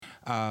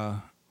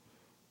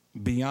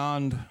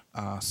Beyond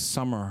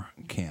summer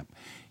camp,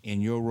 in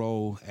your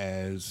role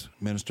as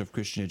Minister of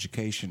Christian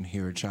Education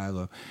here at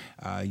Shiloh,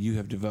 you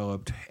have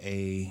developed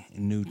a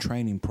new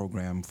training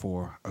program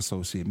for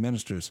associate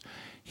ministers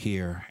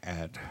here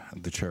at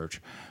the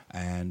church.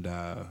 And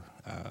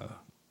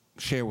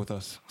share with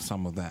us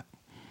some of that.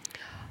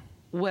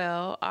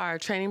 Well, our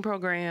training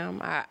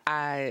program,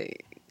 I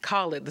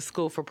call it the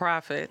School for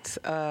Prophets.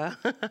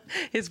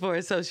 It's for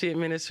associate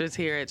ministers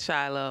here at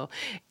Shiloh,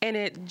 and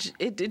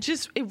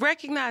it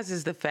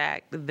recognizes the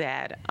fact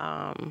that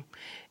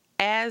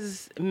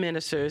as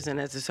ministers and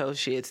as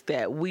associates,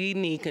 that we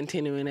need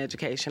continuing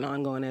education,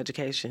 ongoing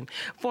education,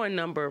 for a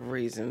number of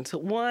reasons.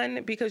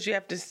 One, because you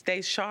have to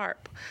stay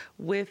sharp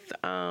with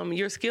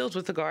your skills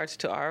with regards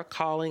to our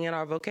calling and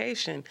our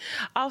vocation.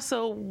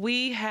 Also,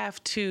 we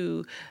have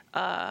to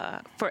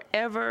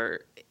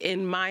forever,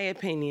 in my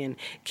opinion,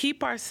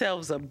 keep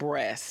ourselves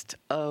abreast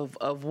of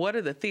what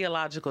are the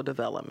theological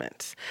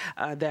developments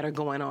that are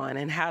going on,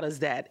 and how does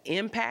that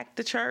impact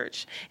the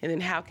church, and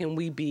then how can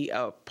we be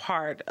a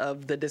part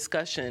of the discussion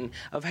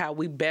of how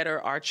we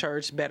better our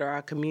church, better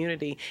our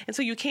community. And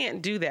so you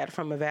can't do that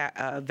from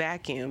a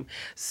vacuum.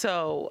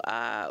 So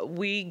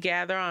we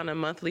gather on a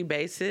monthly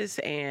basis,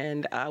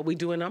 and we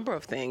do a number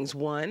of things.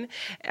 One,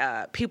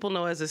 people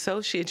know as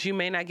associates, you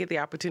may not get the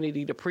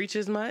opportunity to preach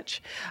as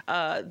much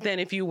than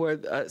if you were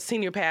a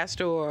senior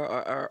pastor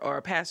or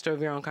a pastor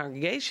of your own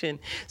congregation.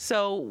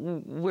 So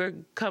we're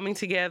coming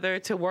together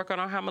to work on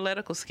our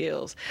homiletical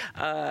skills,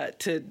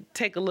 to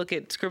take a look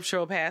at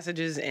scriptural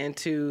passages, and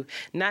to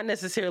not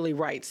necessarily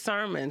write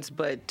sermons,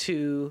 but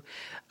to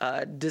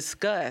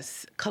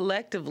discuss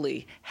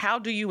collectively, how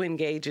do you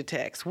engage a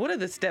text? What are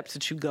the steps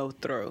that you go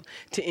through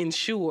to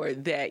ensure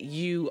that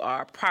you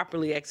are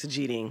properly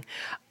exegeting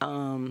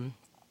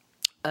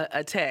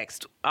a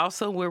text?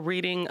 Also, we're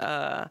reading,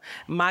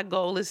 my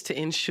goal is to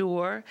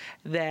ensure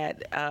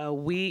that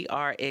we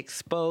are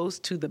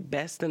exposed to the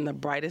best and the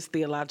brightest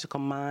theological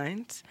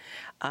minds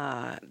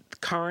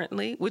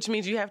currently, which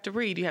means you have to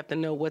read, you have to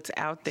know what's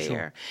out there.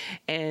 Sure.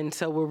 And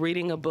so we're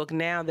reading a book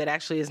now that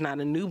actually is not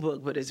a new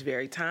book, but is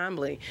very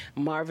timely,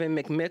 Marvin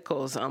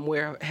McMichael's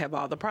Where Have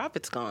All the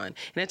Prophets Gone?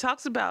 And it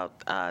talks about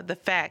the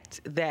fact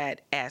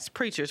that as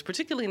preachers,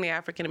 particularly in the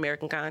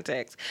African-American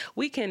context,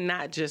 we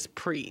cannot just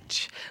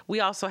preach. We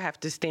also have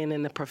to stand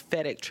in the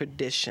prophetic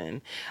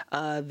tradition,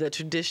 the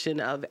tradition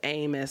of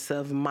Amos,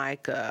 of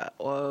Micah,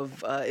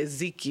 of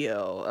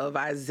Ezekiel, of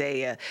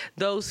Isaiah,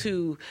 those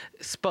who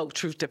spoke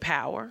truth to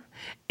power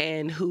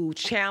and who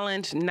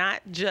challenged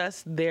not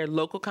just their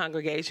local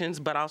congregations,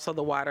 but also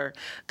the wider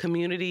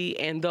community,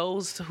 and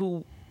those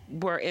who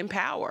were in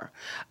power,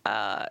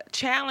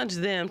 challenge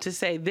them to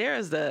say there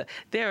is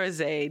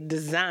a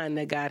design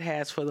that God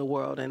has for the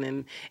world and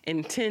an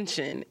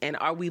intention, and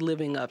are we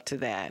living up to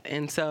that?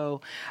 And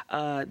so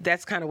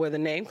that's kind of where the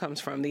name comes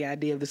from, the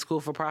idea of the School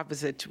for Prophets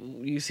that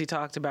you see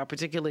talked about,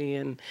 particularly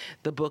in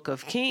the Book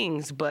of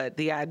Kings, but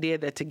the idea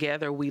that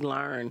together we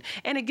learn.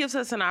 And it gives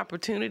us an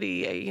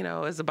opportunity,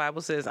 as the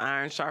Bible says,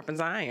 iron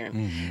sharpens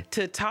iron,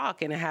 to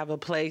talk and have a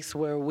place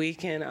where we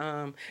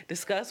can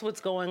discuss what's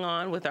going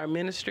on with our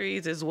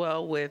ministries, as well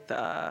with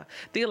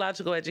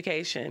theological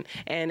education.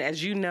 And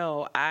as you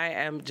know,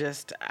 I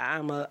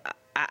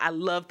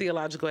love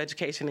theological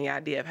education, the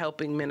idea of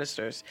helping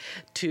ministers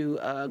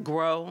to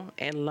grow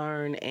and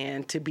learn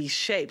and to be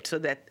shaped so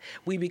that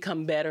we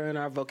become better in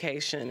our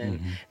vocation.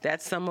 And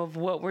that's some of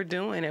what we're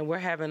doing, and we're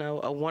having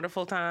a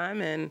wonderful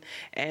time,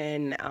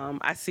 and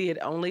I see it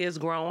only as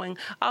growing.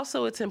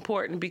 Also, it's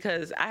important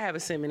because I have a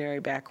seminary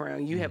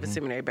background. You have a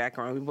seminary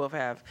background. We both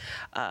have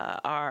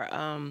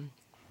our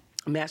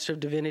Master of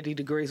Divinity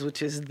degrees,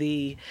 which is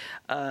the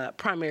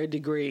primary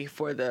degree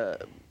for the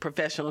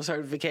professional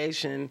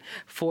certification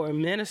for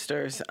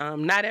ministers.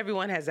 Not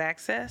everyone has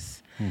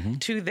access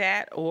to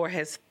that or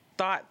has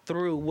thought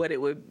through what it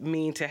would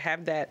mean to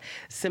have that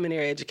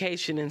seminary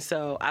education. And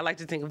so I like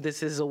to think of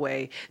this as a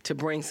way to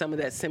bring some of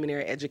that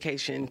seminary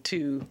education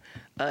to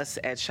us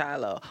at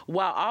Shiloh,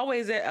 while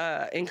always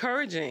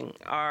encouraging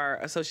our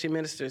associate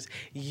ministers,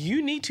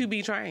 you need to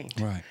be trained.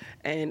 Right.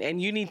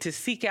 And you need to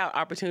seek out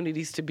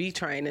opportunities to be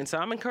trained. And so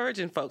I'm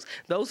encouraging folks,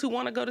 those who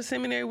want to go to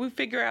seminary, we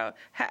figure out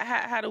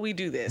how do we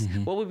do this?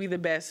 What would be the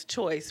best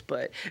choice?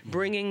 But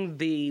bringing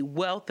the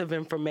wealth of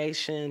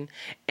information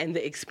and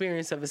the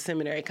experience of a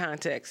seminary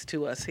context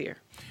to us here.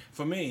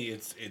 For me,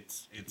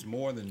 it's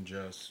more than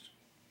just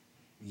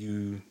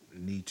you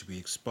need to be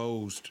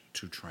exposed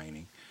to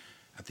training.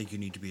 I think you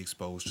need to be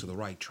exposed to the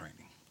right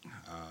training.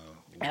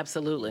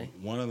 Absolutely.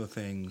 One of the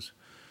things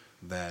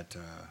that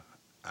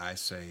I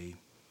say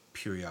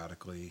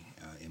periodically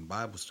in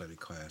Bible study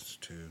class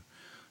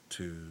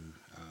to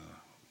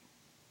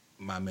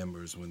my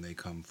members when they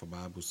come for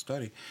Bible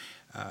study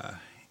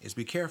is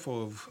be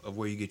careful of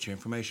where you get your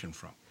information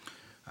from.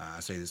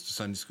 I say this to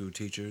Sunday school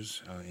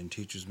teachers in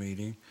teachers'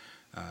 meeting.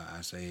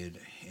 I say it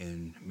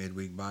in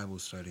midweek Bible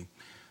study,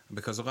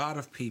 because a lot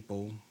of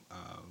people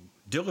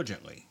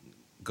diligently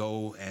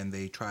go and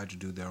they try to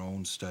do their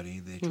own study.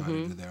 They try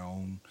to do their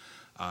own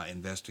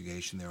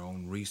investigation, their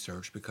own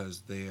research,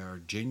 because they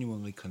are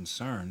genuinely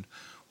concerned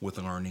with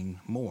learning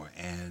more,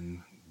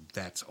 and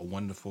that's a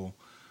wonderful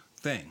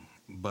thing.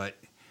 But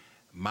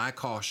my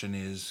caution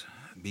is,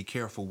 be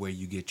careful where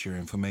you get your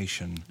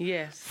information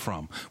Yes.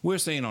 from. We're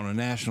seeing on a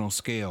national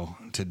scale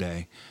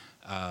today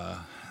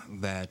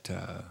that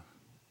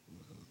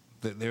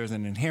there's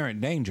an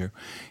inherent danger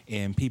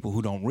in people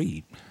who don't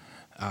read.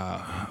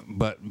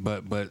 But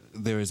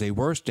there is a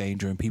worse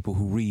danger in people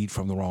who read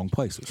from the wrong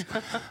places.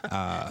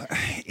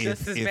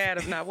 Just as bad,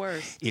 if not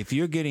worse. If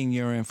you're getting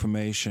your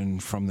information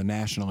from the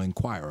National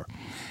Enquirer,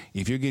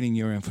 if you're getting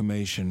your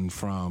information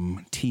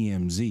from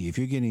TMZ, if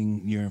you're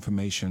getting your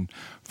information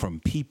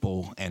from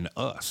People and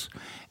Us,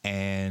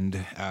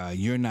 and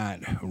you're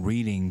not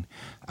reading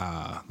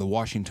the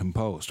Washington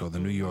Post or the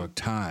New York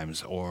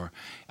Times or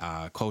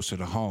closer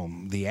to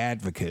home, The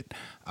Advocate,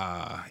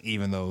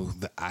 even though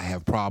I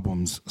have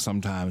problems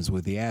sometimes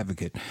with The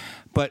Advocate,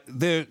 but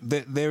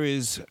there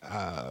is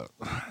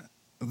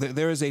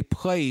a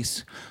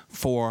place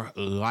for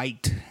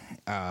light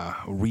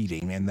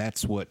reading, and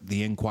that's what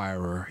the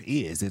Enquirer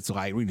is. It's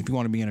light reading. If you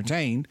want to be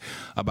entertained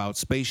about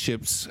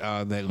spaceships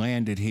that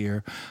landed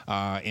here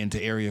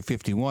into Area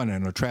 51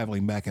 and are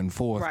traveling back and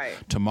forth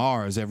to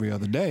Mars every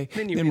other day,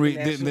 then read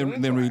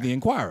the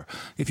Enquirer.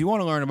 If you want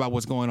to learn about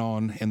what's going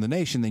on in the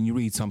nation, then you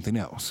read something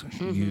else.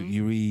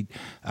 You read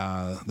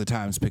the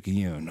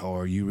Times-Picayune,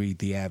 or you read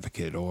The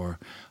Advocate, or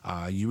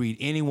you read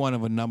any one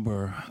of a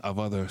number of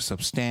other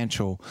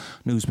substantial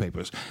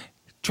newspapers.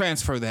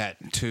 Transfer that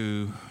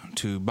to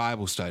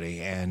Bible study,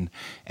 and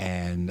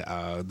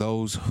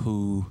those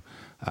who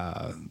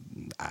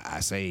I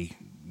say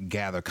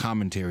gather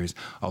commentaries,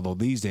 although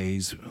these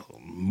days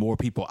more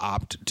people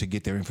opt to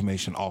get their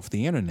information off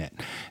the internet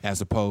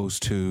as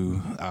opposed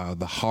to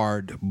the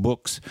hard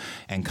books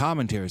and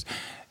commentaries.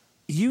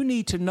 You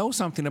need to know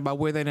something about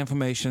where that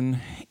information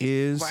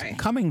is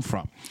coming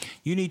from.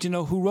 You need to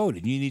know who wrote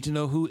it. You need to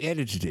know who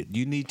edited it.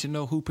 You need to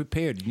know who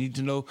prepared it. You need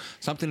to know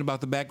something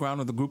about the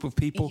background of the group of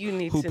people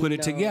who put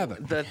it together.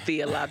 The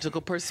theological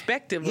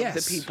perspective of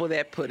the people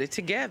that put it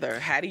together.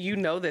 How do you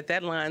know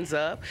that lines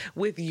up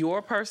with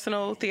your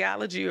personal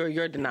theology or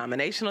your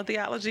denominational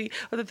theology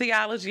or the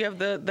theology of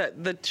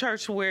the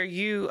church where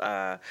you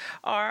are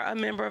a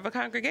member of a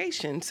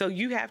congregation? So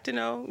you have to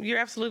know, you're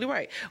absolutely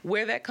right,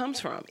 where that comes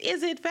from.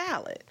 Is it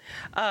valid?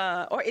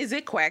 Or is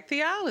it quack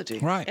theology?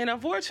 Right. And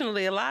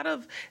unfortunately, a lot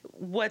of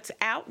what's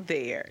out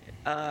there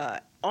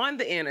on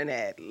the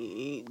internet,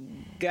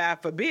 God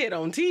forbid,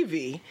 on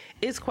TV,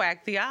 is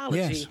quack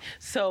theology. Yes.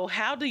 So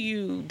how do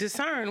you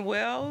discern?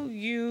 Well,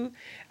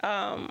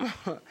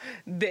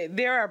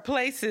 there are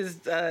places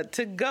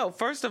to go.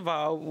 First of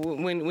all,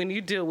 when you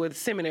deal with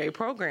seminary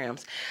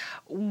programs,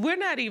 we're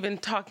not even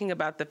talking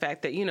about the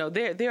fact that,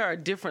 there are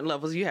different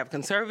levels. You have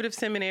conservative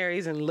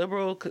seminaries and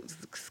liberal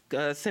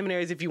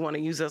seminaries, if you want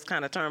to use those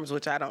kind of terms,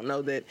 which I don't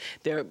know that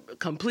they're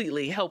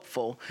completely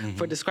helpful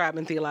for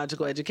describing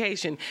theological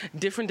education.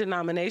 Different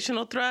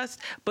denominational thrust,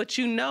 but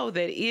you know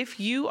that if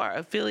you are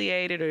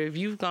affiliated or if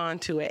you've gone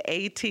to an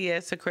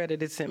ATS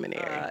accredited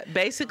seminary,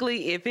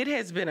 basically if it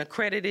has been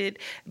accredited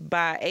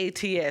by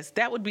ATS,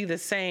 that would be the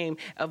same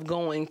of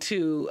going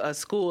to a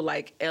school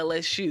like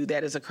LSU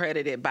that is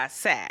accredited by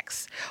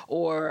SACS,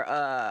 or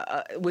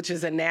which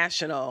is a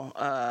national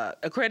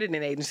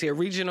accrediting agency, a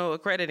regional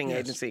accrediting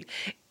agency.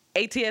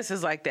 ATS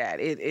is like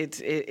that.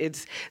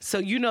 It's so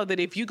you know that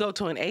if you go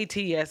to an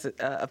ATS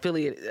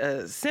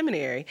affiliate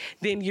seminary,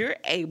 then you're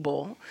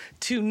able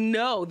to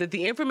know that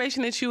the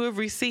information that you have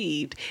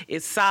received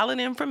is solid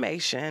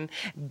information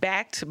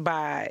backed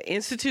by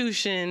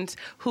institutions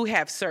who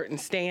have certain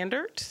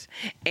standards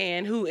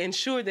and who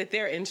ensure that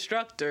their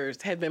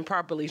instructors have been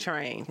properly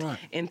trained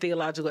in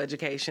theological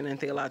education and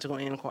theological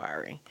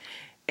inquiry.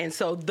 And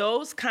so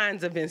those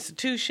kinds of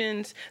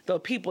institutions, the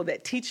people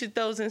that teach at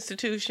those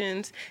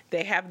institutions,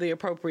 they have the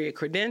appropriate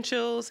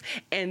credentials,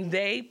 and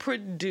they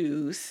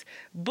produce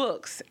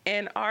books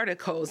and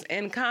articles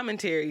and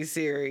commentary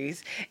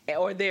series,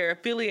 or they're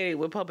affiliated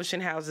with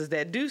publishing houses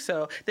that do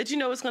so, that you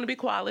know it's going to be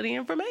quality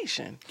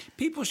information.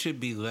 People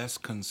should be less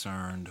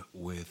concerned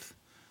with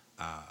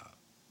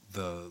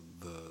the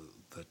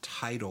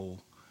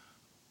title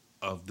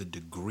of the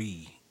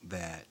degree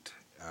that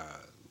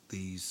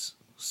these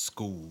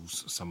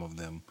schools, some of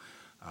them,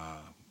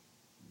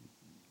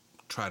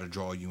 try to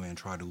draw you in,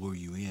 try to lure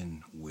you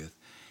in with,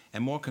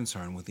 and more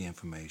concerned with the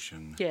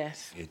information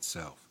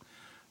itself.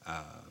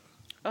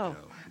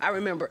 I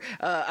remember.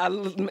 I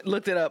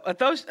looked it up.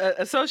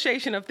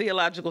 Association of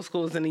Theological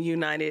Schools in the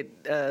United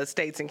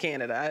States and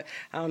Canada.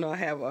 I don't know. I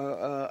have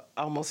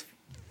almost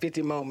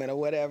 50 moment or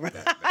whatever.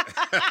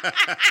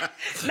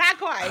 Not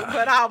quite,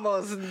 but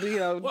almost,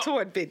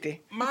 toward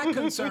 50. My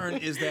concern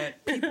is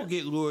that people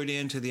get lured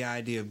into the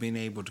idea of being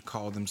able to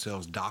call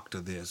themselves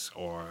doctor this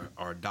or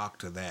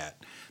doctor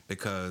that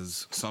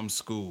because some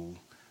school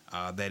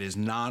that is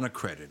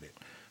non-accredited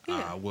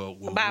will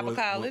Bible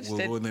college will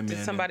that them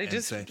in somebody and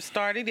just say,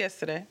 started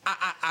yesterday.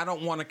 I I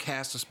don't want to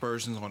cast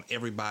aspersions on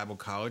every Bible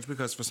college,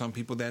 because for some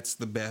people that's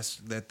the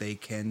best that they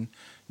can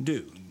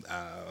do.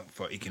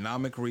 For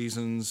economic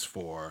reasons,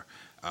 for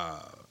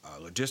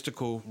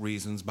logistical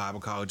reasons, Bible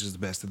college is the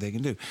best that they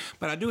can do.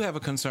 But I do have a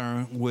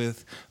concern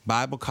with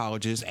Bible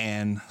colleges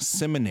and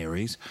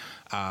seminaries,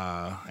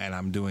 and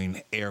I'm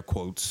doing air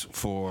quotes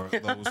for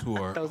those who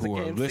are Those who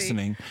that are can't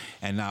listening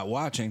and not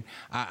watching.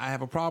 I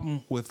have a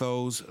problem with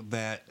those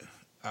that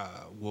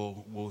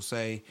will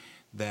say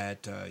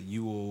that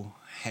you will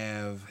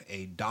have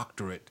a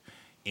doctorate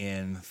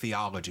in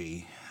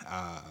theology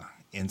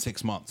in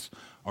 6 months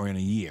or in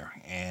a year,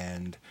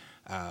 and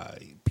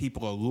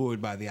people are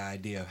lured by the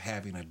idea of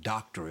having a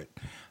doctorate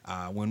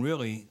when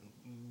really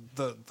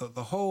the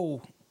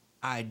whole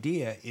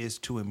idea is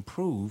to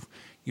improve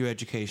your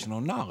educational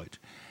knowledge.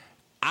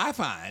 I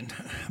find,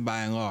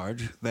 by and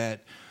large,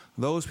 that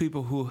those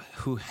people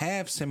who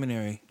have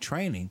seminary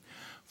training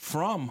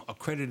from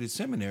accredited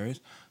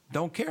seminaries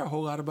don't care a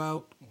whole lot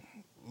about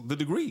the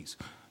degrees.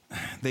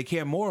 They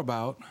care more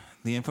about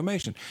the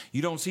information.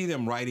 You don't see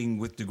them writing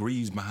with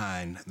degrees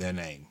behind their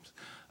names.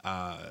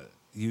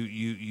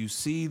 You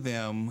see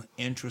them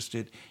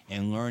interested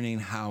in learning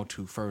how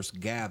to first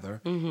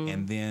gather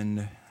and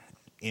then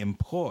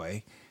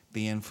employ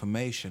the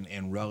information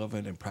in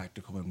relevant and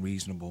practical and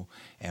reasonable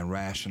and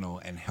rational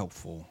and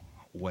helpful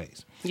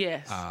ways.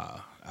 Yes.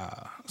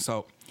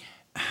 So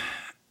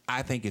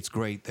I think it's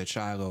great that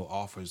Shiloh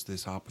offers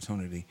this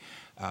opportunity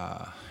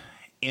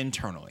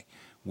internally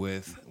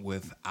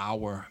with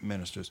our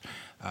ministers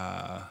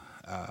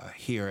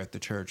here at the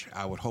church.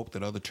 I would hope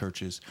that other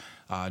churches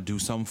do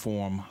some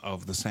form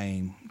of the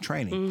same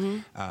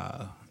training.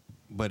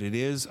 But it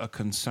is a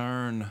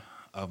concern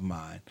of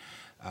mine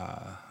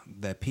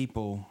that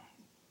people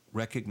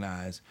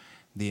recognize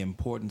the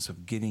importance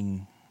of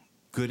getting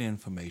good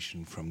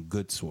information from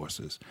good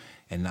sources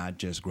and not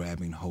just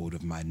grabbing hold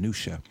of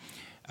minutia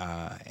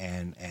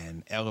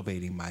and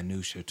elevating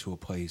minutia to a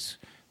place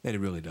that it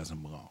really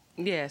doesn't belong.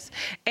 Yes,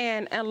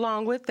 and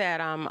along with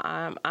that,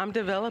 I'm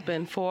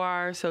developing for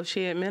our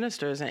associate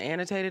ministers an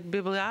annotated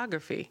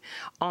bibliography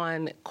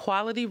on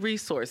quality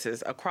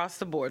resources across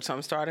the board. So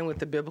I'm starting with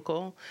the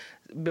biblical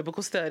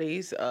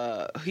studies,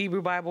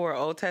 Hebrew Bible or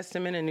Old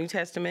Testament and New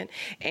Testament,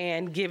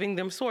 and giving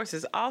them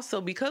sources.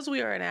 Also, because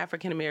we are an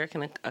African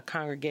American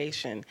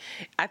congregation,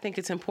 I think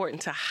it's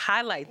important to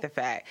highlight the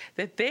fact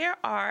that there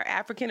are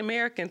African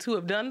Americans who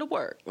have done the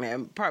work.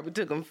 Man, probably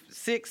took them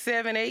 6,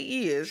 7, 8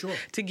 years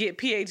to get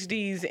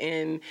PhDs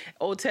in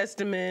Old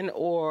Testament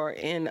or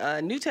in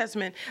New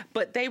Testament,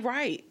 but they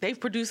write. They've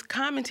produced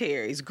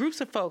commentaries, groups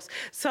of folks.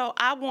 So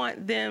I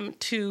want them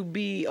to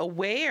be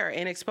aware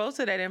and exposed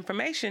to that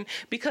information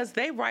because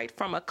they write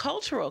from a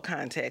cultural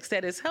context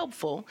that is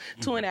helpful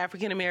to an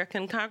African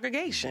American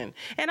congregation.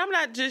 And I'm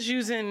not just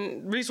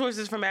using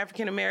resources from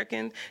African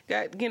Americans,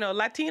 got,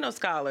 Latino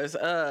scholars,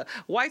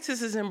 white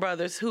sisters and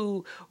brothers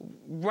who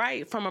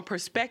write from a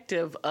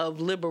perspective of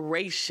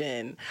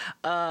liberation,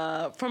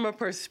 from a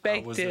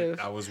perspective.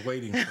 I was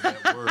waiting for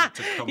that word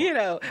to come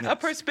up. A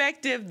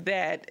perspective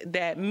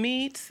that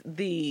meets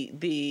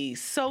the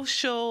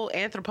social,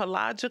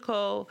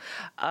 anthropological,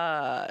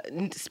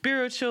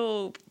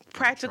 spiritual,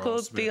 practical,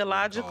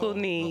 theological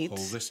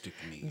needs,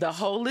 the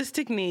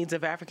holistic needs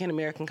of African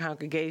American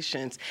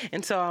congregations.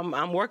 And so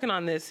I'm working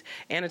on this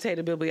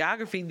annotated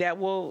bibliography that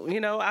will,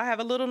 I have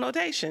a little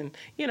notation.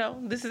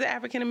 This is an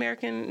African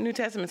American New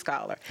Testament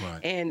scholar. Right.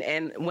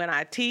 And when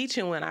I teach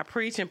and when I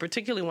preach, and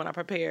particularly when I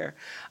prepare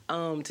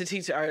to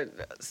teach our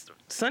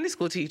Sunday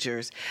school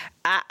teachers,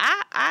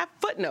 I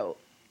footnote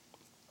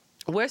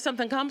where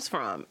something comes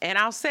from. And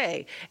I'll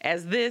say,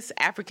 as this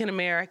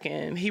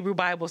African-American Hebrew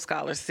Bible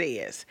scholar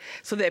says,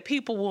 so that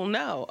people will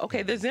know,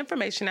 okay, there's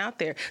information out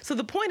there. So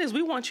the point is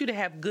we want you to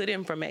have good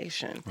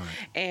information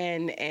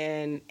and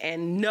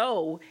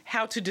know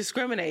how to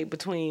discriminate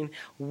between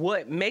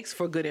what makes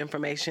for good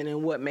information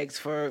and what makes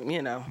for,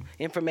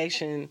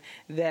 information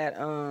that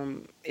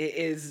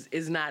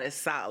is not as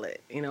solid,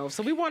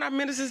 So we want our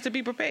ministers to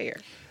be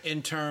prepared.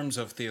 In terms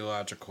of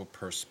theological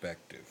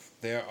perspective,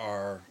 there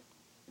are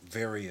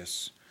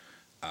various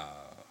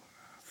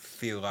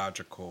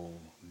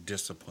theological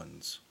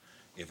disciplines,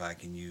 if I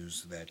can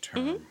use that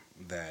term,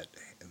 that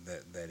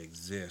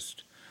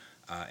exist,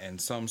 and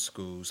some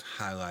schools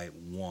highlight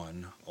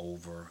one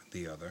over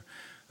the other.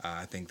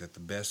 I think that the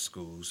best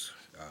schools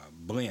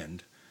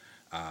blend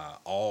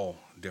all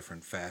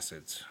different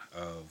facets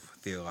of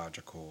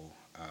theological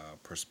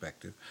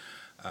perspective,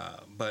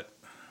 but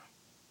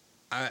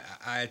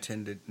I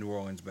attended New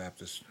Orleans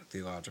Baptist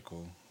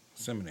Theological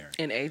Seminary.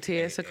 An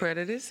ATS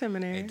accredited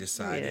seminary. A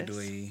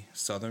decidedly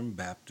Southern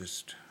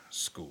Baptist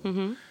school,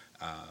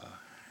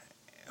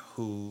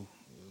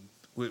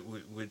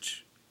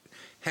 which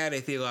had a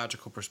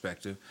theological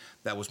perspective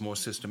that was more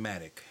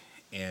systematic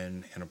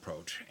in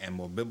approach and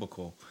more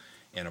biblical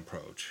in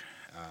approach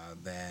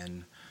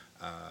than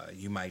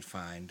you might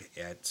find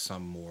at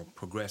some more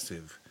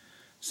progressive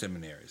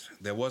seminaries.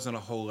 There wasn't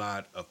a whole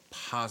lot of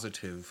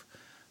positive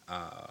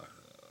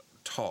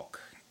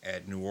talk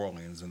at New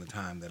Orleans in the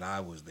time that I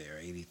was there,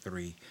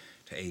 83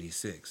 to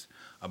 86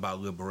 about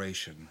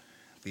liberation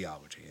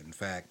theology. In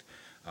fact,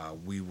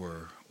 we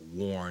were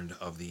warned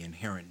of the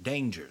inherent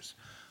dangers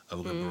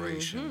of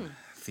liberation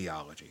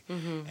theology.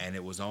 And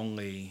it was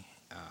only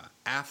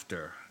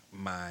after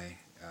my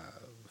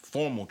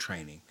formal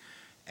training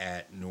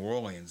at New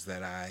Orleans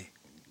that I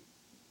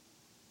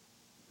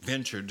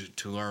ventured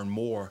to learn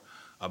more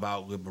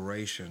about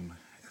liberation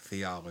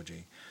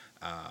theology,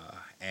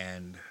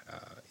 and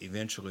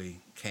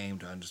eventually came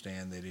to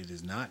understand that it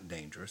is not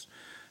dangerous,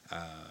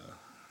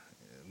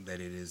 that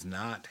it is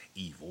not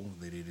evil,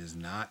 that it is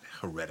not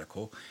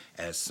heretical,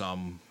 as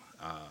some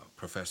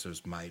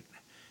professors might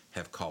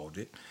have called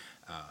it,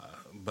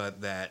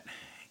 but that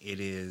it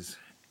is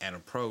an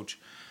approach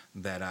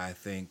that I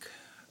think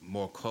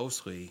more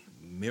closely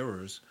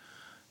mirrors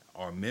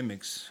or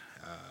mimics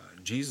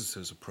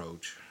Jesus'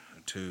 approach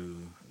to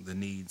the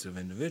needs of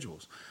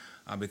individuals,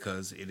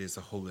 because it is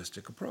a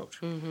holistic approach.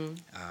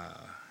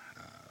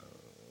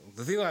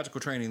 The theological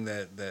training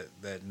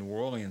that New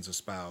Orleans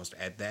espoused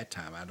at that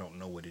time, I don't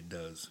know what it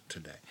does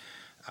today,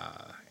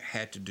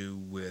 had to do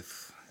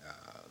with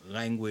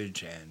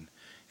language and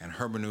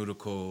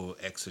hermeneutical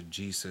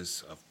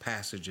exegesis of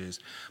passages,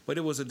 but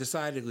it was a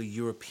decidedly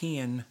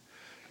European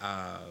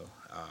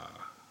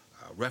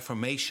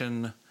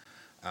Reformation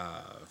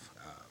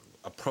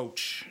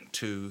approach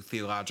to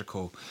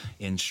theological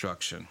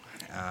instruction,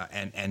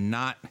 and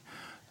not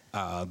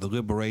the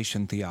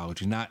liberation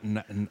theology,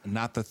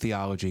 not the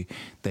theology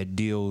that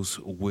deals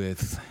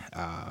with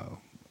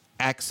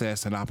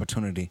access and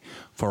opportunity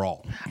for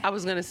all. I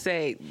was going to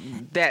say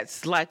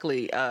that's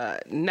likely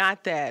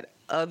not that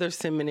other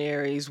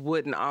seminaries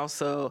wouldn't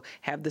also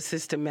have the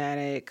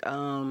systematic,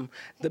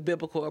 the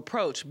biblical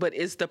approach, but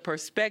it's the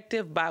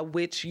perspective by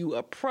which you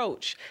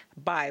approach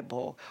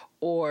Bible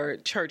or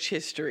church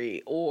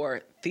history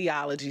or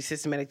theology,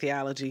 systematic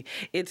theology.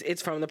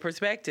 It's from the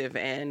perspective,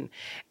 and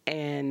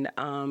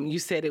you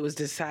said it was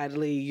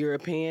decidedly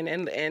European,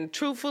 and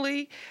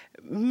truthfully,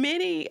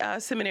 many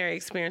seminary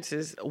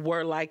experiences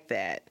were like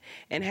that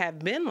and have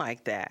been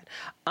like that.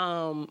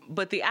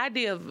 But the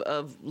idea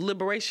of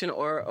liberation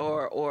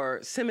or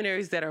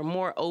seminaries that are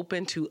more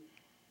open to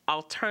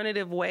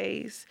alternative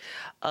ways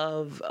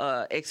of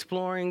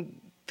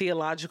exploring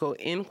theological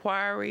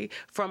inquiry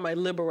from a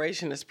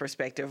liberationist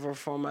perspective or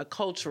from a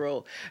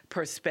cultural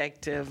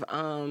perspective,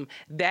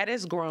 that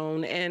has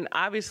grown. And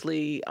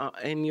obviously,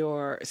 in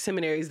your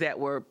seminaries that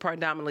were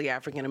predominantly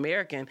African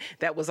American,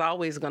 that was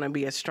always going to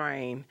be a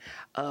strain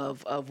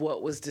of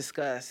what was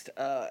discussed.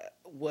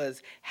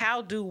 Was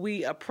how do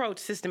we approach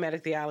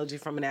systematic theology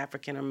from an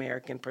African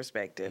American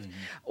perspective,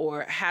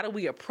 or how do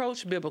we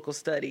approach biblical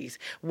studies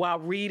while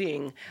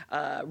reading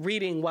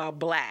while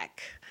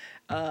Black,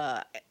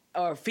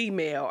 or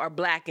female, or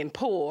Black and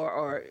poor,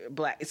 or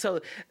Black.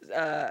 So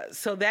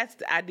that's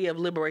the idea of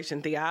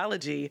liberation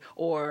theology.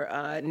 Or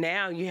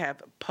now you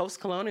have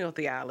post-colonial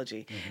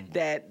theology,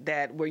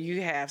 that where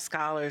you have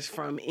scholars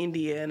from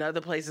India and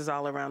other places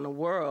all around the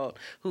world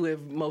who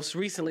have most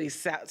recently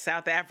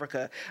South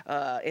Africa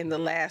in the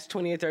last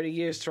 20 or 30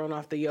 years thrown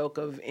off the yoke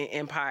of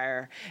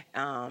empire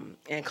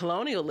and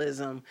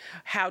colonialism.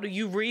 How do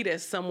you read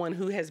as someone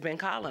who has been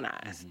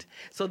colonized?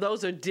 So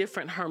those are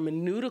different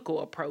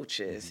hermeneutical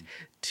approaches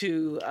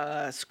to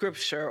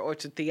scripture or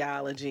to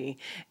theology,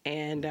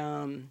 and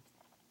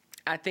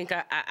I think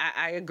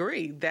I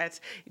agree.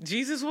 That's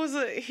Jesus was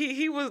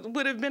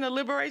would have been a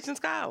liberation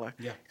scholar,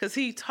 because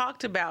he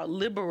talked about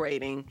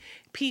liberating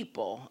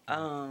people.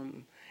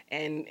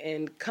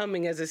 And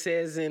coming, as it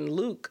says in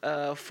Luke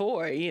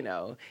 4,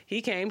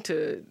 he came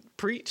to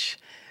preach,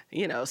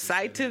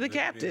 sight to the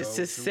captives,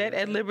 to set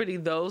at liberty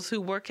those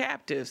who were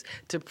captives,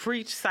 to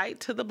preach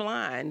sight to the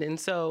blind. And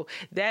so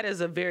that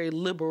is a very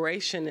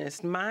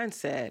liberationist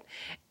mindset.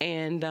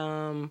 And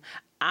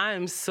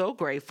I'm so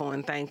grateful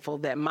and thankful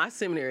that my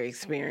seminary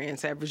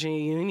experience at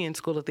Virginia Union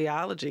School of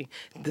Theology,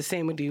 the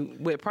same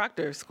with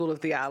Proctor School of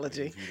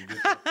Theology,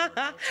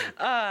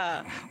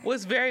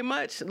 was very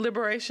much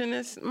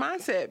liberationist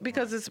mindset,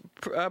 because it's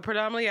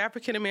predominantly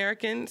African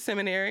American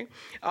seminary,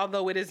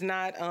 although it is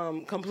not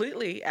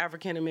completely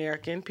African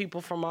American, people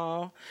from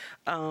all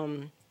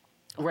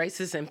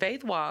races and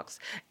faith walks,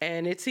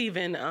 and it's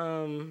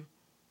even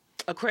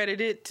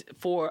accredited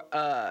for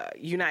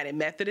United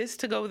Methodists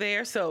to go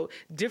there. So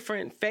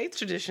different faith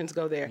traditions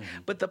go there.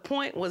 But the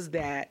point was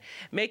that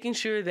making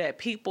sure that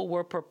people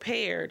were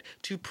prepared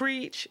to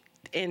preach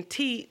and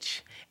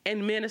teach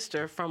and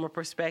minister from a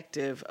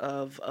perspective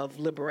of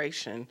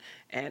liberation.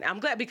 And I'm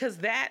glad, because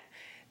that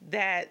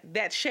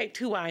shaped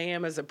who I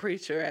am as a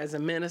preacher, as a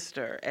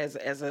minister, as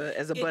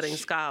a budding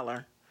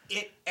scholar.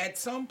 At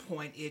some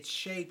point, it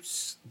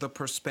shapes the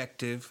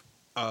perspective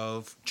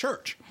of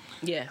church.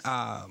 Yes.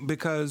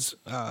 Because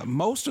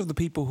most of the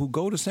people who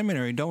go to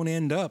seminary don't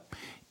end up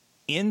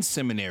in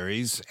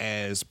seminaries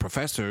as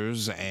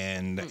professors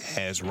and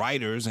as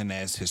writers and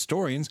as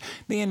historians.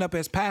 They end up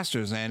as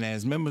pastors and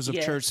as members of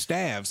church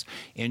staffs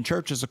in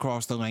churches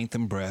across the length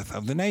and breadth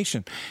of the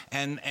nation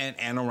and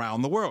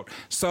around the world.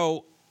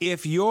 So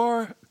if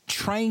your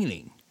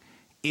training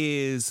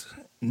is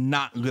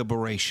not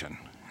liberation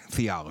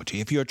theology,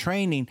 if your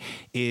training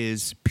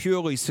is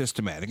purely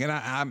systematic, and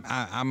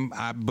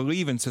I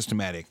believe in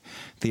systematic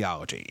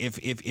theology.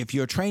 If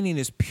your training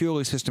is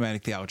purely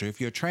systematic theology,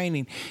 if your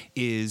training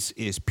is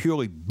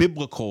purely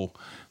biblical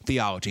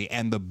theology,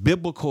 and the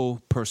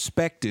biblical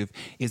perspective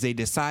is a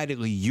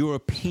decidedly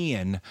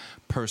European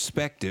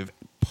perspective,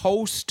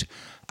 post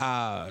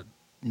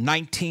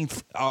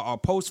 19th or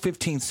post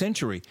 15th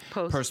century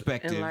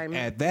perspective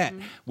at that,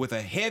 with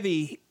a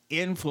heavy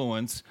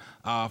influence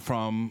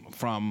from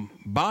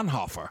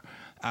Bonhoeffer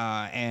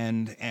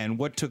and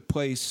what took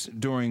place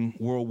during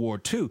World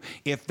War II.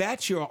 If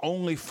that's your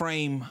only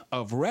frame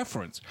of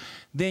reference,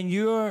 then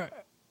you're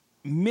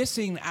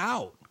missing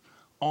out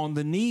on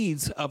the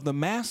needs of the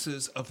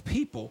masses of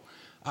people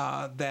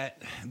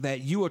that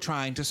you are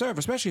trying to serve,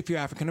 especially if you're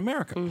African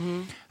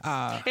American.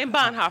 And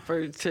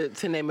Bonhoeffer,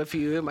 to name a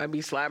few, it might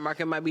be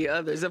Schleiermacher, it might be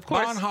others. Of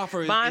course,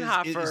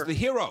 Bonhoeffer is the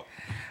hero.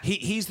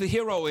 He's the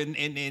hero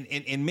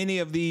in many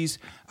of these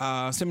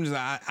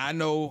seminars. I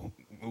know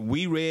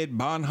we read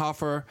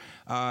Bonhoeffer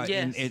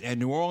in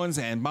New Orleans,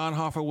 and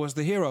Bonhoeffer was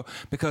the hero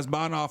because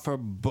Bonhoeffer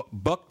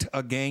bucked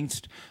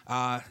against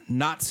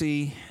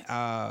Nazi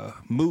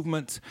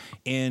movements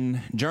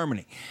in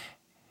Germany.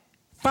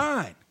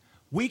 Fine.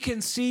 We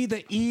can see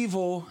the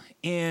evil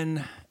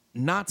in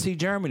Nazi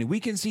Germany.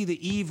 We can see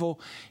the evil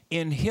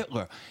in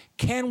Hitler.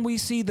 Can we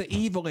see the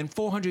evil in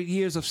 400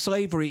 years of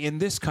slavery in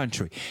this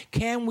country?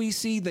 Can we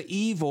see the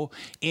evil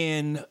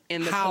in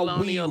how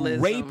we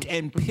raped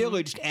and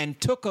pillaged and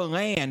took a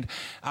land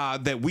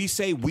that we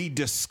say we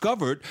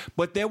discovered,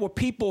 but there were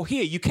people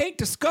here? You can't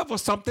discover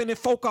something if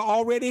folk are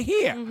already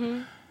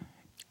here.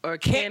 Or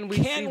can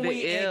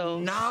we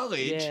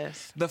acknowledge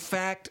the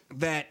fact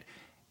that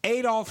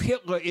Adolf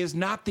Hitler is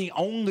not the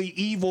only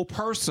evil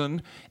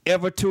person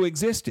ever to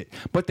exist,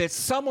 but that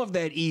some of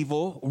that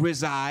evil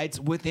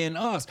resides within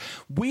us.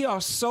 We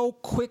are so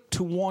quick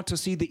to want to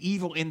see the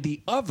evil in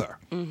the other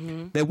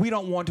that we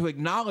don't want to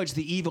acknowledge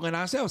the evil in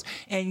ourselves.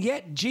 And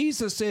yet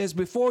Jesus says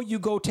before you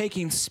go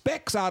taking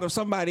specks out of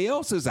somebody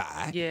else's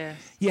eye,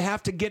 you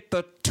have to get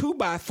the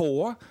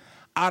 2x4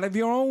 out of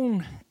your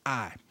own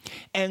eye.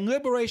 And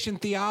liberation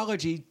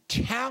theology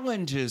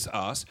challenges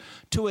us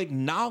to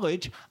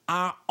acknowledge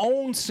our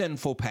own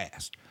sinful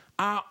past,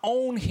 our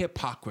own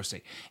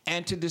hypocrisy,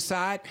 and to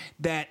decide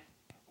that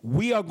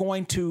we are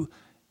going to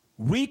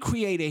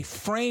recreate a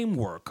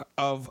framework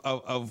of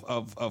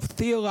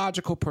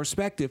theological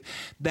perspective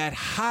that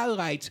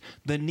highlights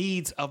the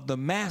needs of the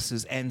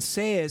masses and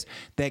says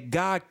that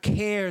God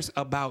cares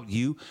about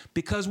you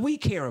because we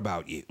care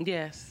about you.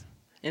 Yes.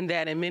 And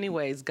that in many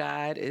ways,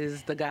 God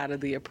is the God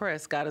of the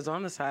oppressed. God is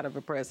on the side of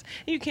oppressed.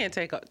 And you can't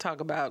talk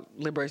about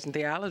liberation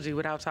theology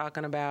without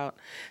talking about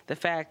the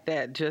fact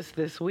that just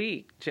this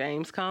week,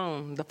 James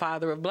Cone, the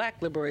father of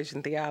Black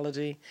liberation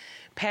theology,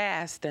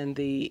 passed, and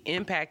the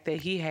impact that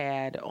he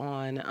had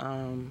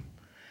on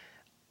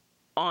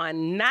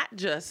not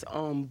just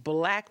on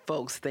Black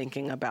folks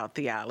thinking about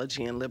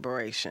theology and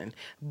liberation,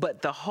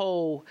 but the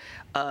whole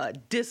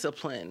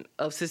discipline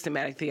of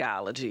systematic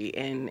theology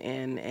and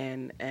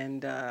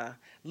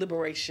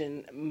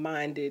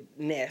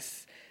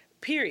liberation-mindedness,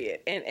 period.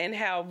 And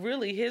how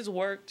really his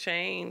work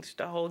changed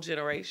a whole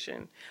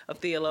generation of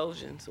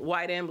theologians,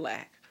 white and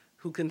Black,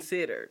 who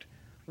considered,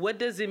 what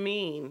does it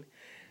mean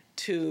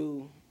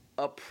to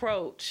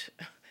approach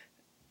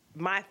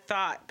my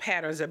thought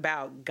patterns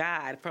about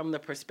God from the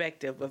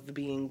perspective of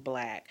being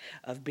Black,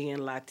 of being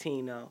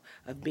Latino,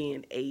 of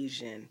being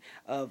Asian,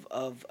 of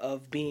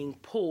being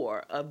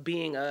poor, of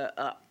being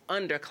a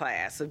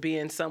underclass, of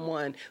being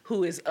someone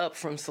who is up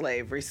from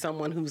slavery,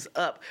 someone who's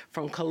up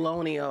from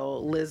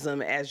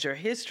colonialism as your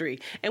history.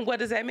 And what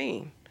does that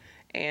mean?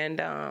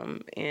 And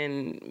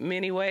in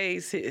many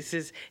ways,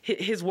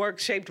 his work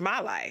shaped my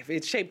life.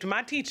 It shaped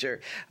my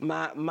teacher,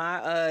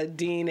 my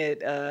dean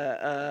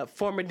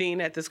former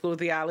dean at the School of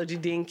Theology,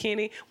 Dean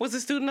Kinney, was a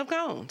student of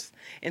Cone's,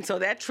 and so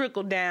that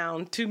trickled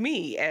down to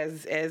me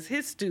as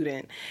his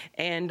student.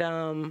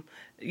 And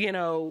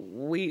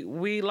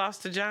we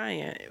lost a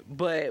giant,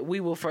 but we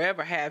will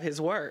forever have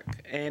his work,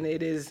 and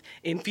it is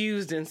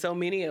infused in so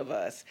many of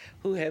us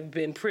who have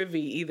been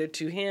privy either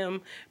to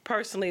him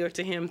personally or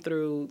to him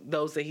through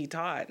those that he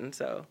taught. And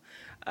so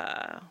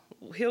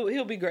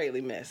he'll be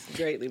greatly missed.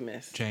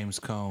 James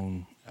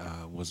Cone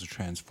was a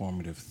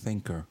transformative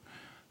thinker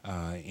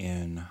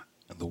in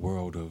the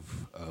world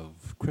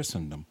of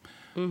Christendom,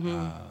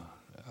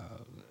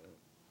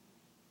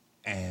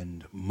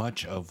 and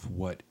much of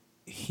what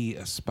he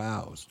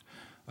espoused,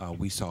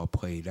 we saw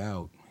played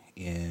out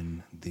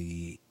in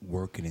the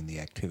work and in the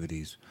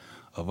activities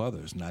of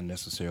others, not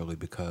necessarily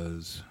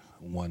because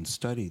one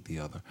studied the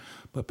other,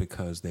 but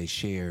because they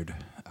shared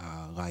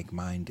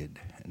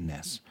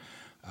like-mindedness.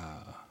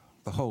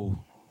 The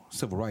whole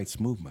civil rights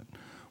movement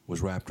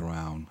was wrapped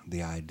around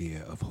the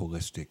idea of a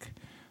holistic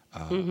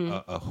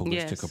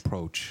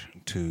approach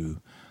to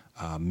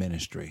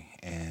ministry,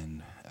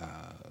 and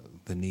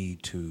the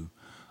need to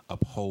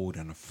uphold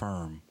and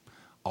affirm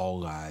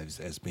all lives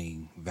as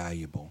being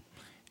valuable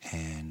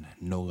and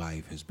no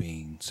life as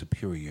being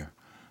superior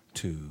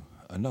to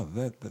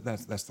another.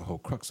 That's the whole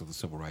crux of the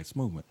civil rights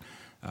movement.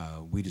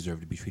 We deserve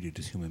to be treated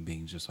as human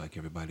beings just like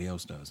everybody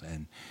else does,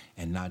 and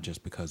not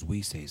just because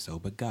we say so,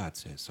 but God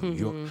says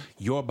so.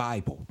 Your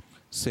Bible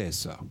says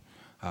so.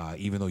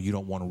 Even though you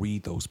don't want to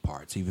read those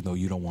parts, even though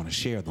you don't want to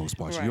share those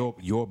parts, Right.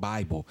 your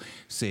Bible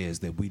says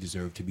that we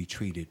deserve to be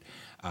treated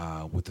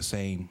with the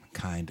same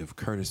kind of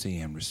courtesy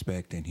and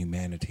respect and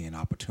humanity and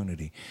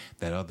opportunity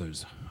that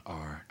others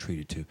are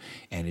treated to.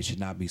 And it should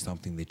not be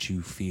something that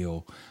you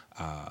feel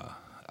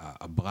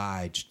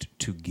obliged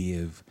to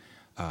give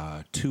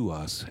to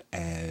us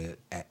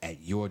at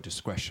your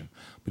discretion,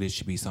 but it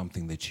should be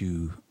something that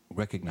you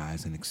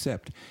recognize and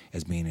accept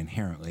as being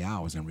inherently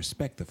ours and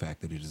respect the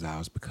fact that it is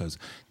ours because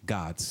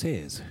God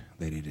says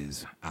that it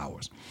is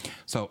ours.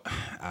 So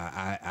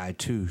I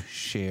too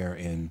share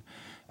in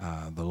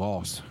the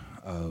loss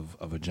of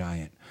a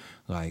giant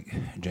like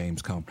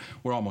James Cone.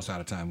 We're almost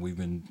out of time. We've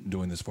been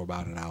doing this for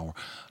about an hour.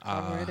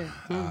 Already.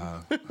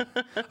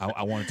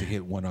 I wanted to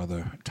hit one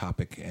other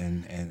topic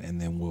and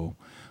then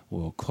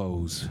we'll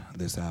close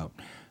this out.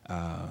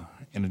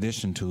 In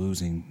addition to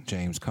losing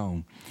James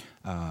Cone,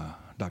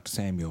 Dr.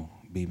 Samuel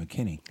B.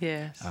 McKinney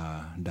Yes.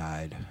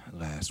 died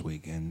last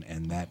week,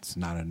 and that's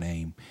not a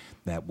name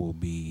that will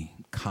be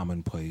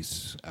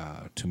commonplace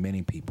to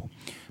many people,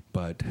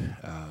 but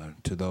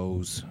to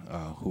those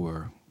who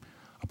are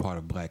a part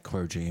of black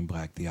clergy and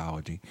black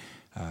theology,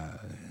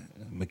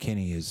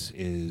 McKinney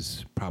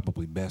is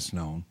probably best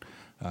known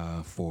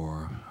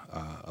for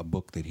a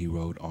book that he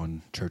wrote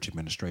on church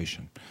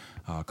administration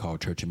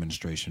called Church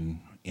Administration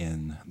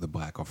in the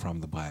Black or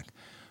From the Black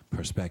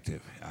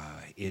Perspective.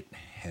 It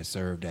has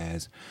served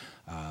as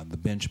the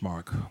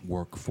benchmark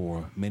work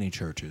for many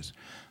churches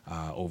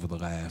over the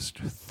last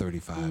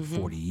 35,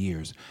 40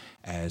 years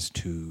as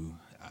to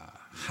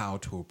how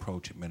to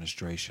approach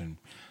administration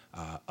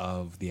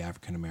of the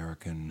African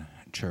American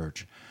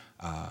church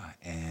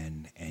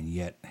and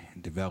yet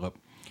develop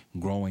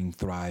growing,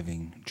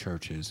 thriving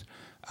churches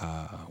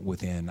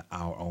within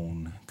our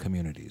own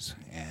communities.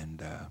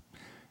 And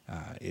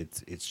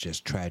it's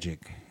just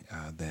tragic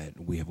that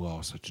we have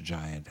lost such a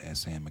giant as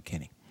Sam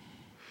McKinney.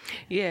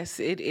 Yes,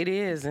 it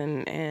is.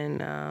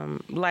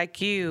 And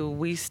like you,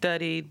 we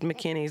studied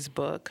McKinney's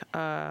book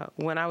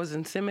when I was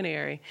in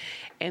seminary.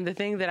 And the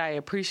thing that I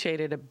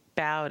appreciated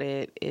about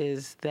it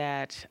is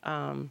that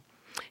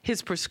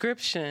his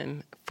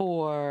prescription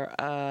for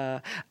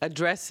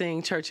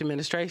addressing church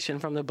administration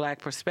from the black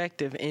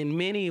perspective in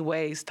many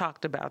ways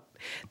talked about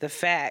the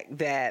fact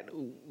that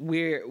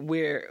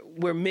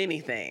we're many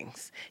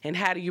things, and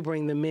how do you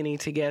bring the many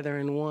together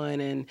in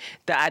one, and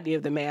the idea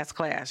of the mass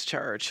class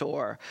church,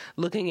 or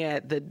looking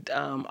at the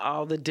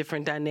all the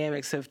different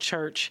dynamics of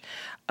church.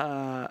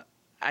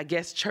 I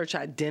guess church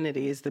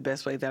identity is the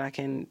best way that I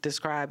can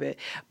describe it.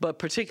 But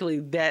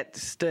particularly that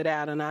stood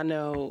out, and I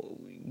know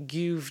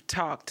you've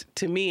talked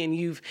to me and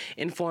you've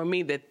informed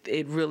me that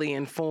it really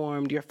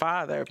informed your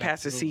father,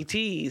 Pastor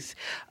CT's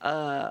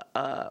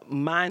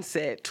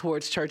mindset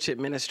towards church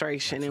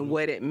administration and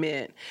what it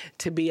meant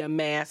to be a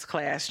mass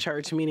class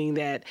church, meaning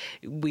that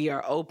we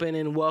are open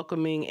and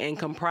welcoming and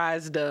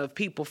comprised of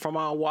people from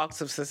all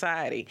walks of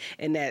society,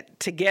 and that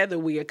together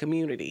we are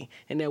community,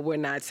 and that we're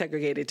not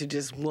segregated to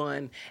just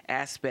one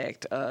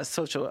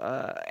social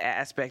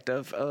aspect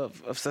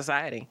of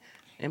society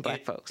and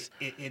black folks.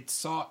 It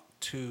sought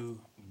to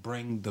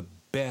bring the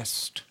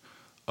best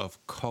of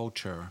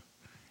culture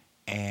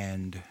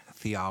and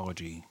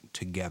theology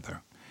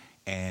together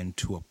and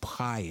to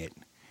apply it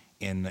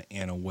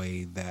in a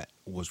way that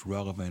was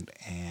relevant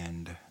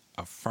and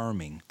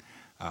affirming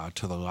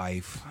to the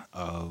life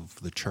of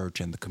the church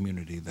and the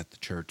community that the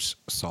church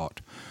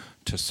sought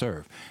to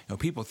serve. You know,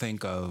 people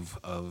think of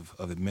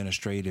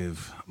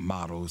administrative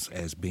models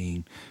as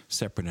being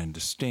separate and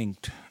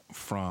distinct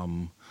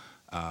from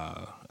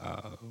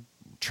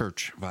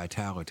church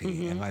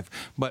vitality and life,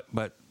 but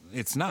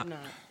it's not.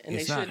 And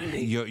it's they not. shouldn't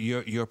be.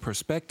 Your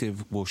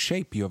perspective will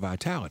shape your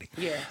vitality.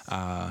 Yes.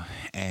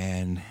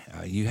 And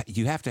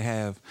you have to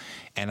have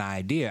an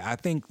idea. I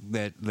think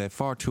that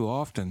far too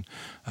often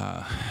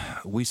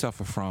we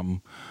suffer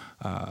from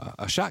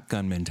a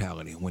shotgun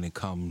mentality when it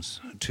comes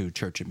to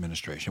church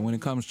administration, when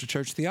it comes to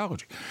church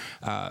theology.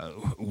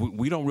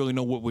 We don't really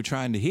know what we're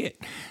trying to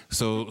hit.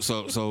 So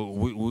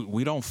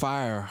we don't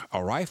fire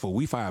a rifle,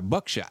 we fire a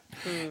buckshot.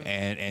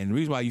 And the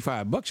reason why you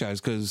fire a buckshot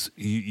is because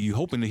you're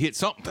hoping to hit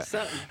something.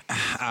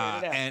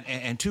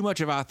 And too much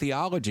of our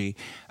theology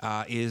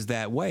is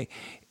that way.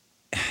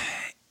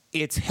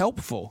 It's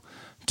helpful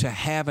to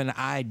have an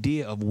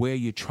idea of where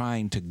you're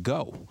trying to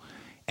go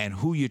and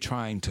who you're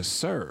trying to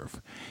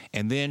serve,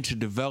 and then to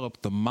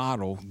develop the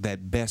model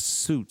that best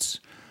suits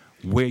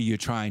where you're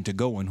trying to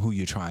go and who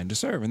you're trying to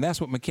serve. And that's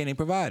what McKinney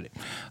provided.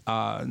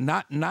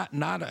 Not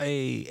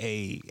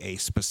a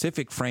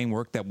specific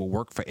framework that will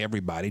work for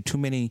everybody. Too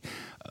many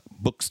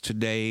books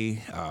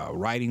today,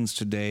 writings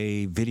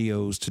today,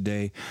 videos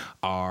today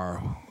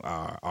are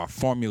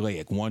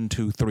formulaic. 1,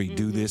 2, 3,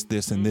 do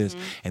this, and this,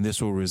 and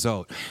this will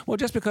result. Well,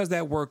 just because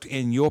that worked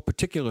in your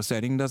particular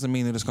setting doesn't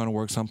mean that it's going to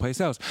work someplace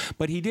else.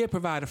 But he did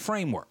provide a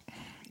framework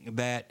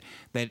that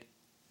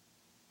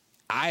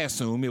I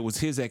assume it was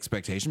his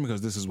expectation,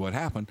 because this is what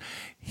happened.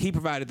 He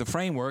provided the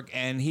framework,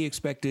 and he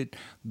expected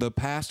the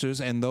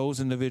pastors and those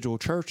individual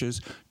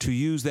churches to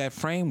use that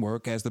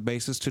framework as the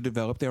basis to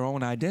develop their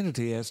own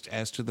identity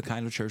as to the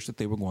kind of church that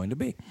they were going to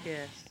be.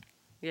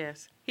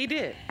 Yes, he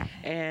did.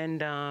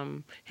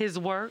 And his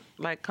work,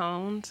 like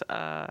Cone's,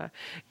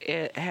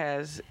 it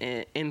has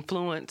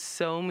influenced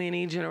so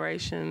many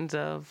generations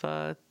of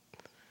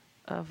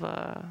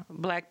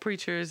black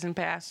preachers and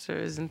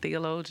pastors and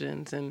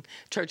theologians and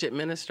church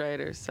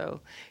administrators.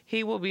 So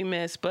he will be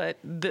missed. But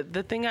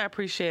the thing I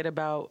appreciate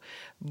about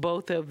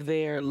both of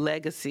their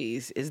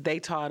legacies is they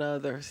taught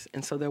others,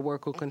 and so their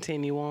work will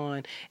continue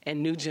on,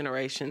 and new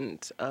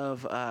generations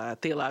of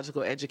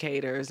theological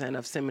educators and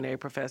of seminary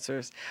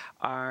professors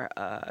are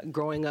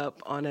growing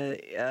up on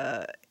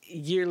a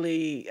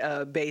yearly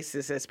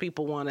basis as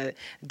people want to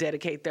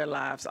dedicate their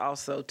lives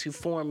also to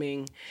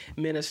forming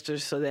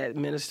ministers, so that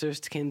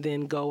ministers can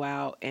then go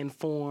out and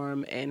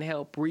form and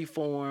help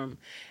reform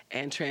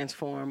and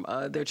transform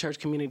their church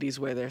communities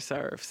where they're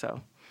served. So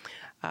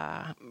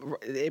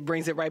it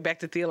brings it right back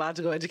to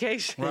theological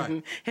education,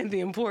 right, and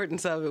the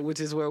importance of it, which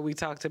is where we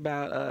talked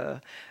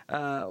about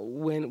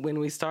when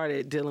we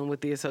started dealing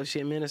with the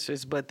associate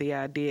ministers, but the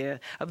idea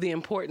of the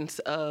importance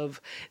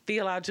of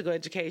theological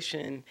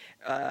education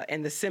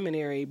and the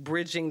seminary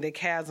bridging the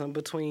chasm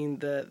between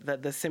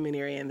the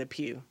seminary and the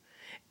pew.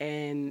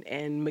 And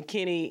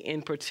McKinney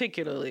in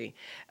particularly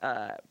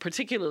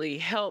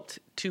helped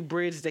to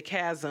bridge the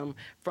chasm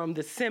from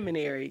the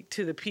seminary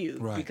to the pew,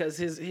 right, because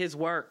his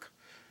work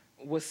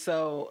was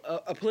so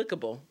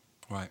applicable,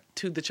 right,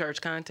 to the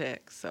church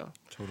context. So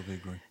totally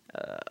agree.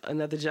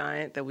 Another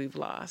giant that we've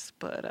lost,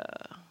 but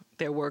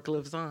their work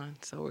lives on.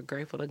 So we're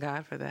grateful to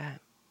God for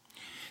that.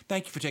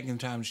 Thank you for taking the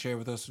time to share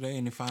with us today.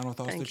 Any final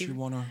thoughts that you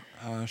want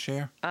to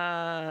share?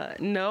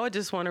 No, I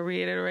just want to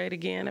reiterate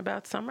again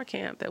about summer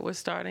camp that we're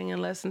starting in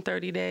less than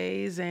 30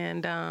 days,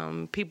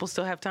 and people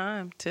still have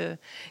time to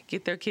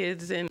get their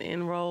kids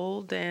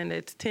enrolled, and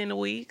it's 10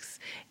 weeks,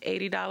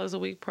 $80 a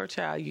week per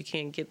child. You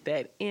can't get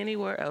that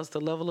anywhere else.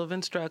 The level of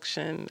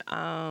instruction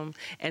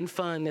and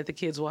fun that the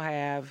kids will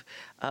have,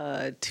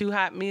 2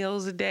 hot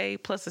meals a day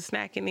plus a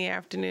snack in the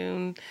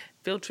afternoon,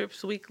 field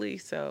trips weekly.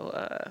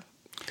 So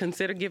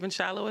consider giving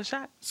Shiloh a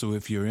shot. So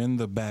if you're in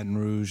the Baton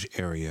Rouge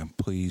area,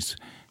 please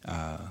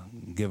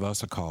give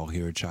us a call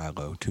here at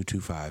Shiloh,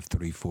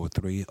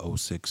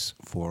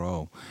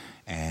 225-343-0640,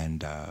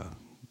 and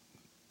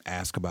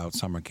ask about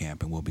summer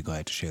camp, and we'll be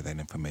glad to share that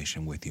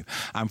information with you.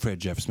 I'm Fred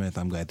Jeff Smith.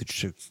 I'm glad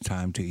that you took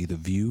time to either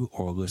view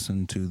or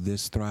listen to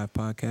this Thrive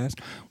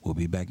podcast. We'll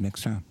be back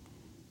next time.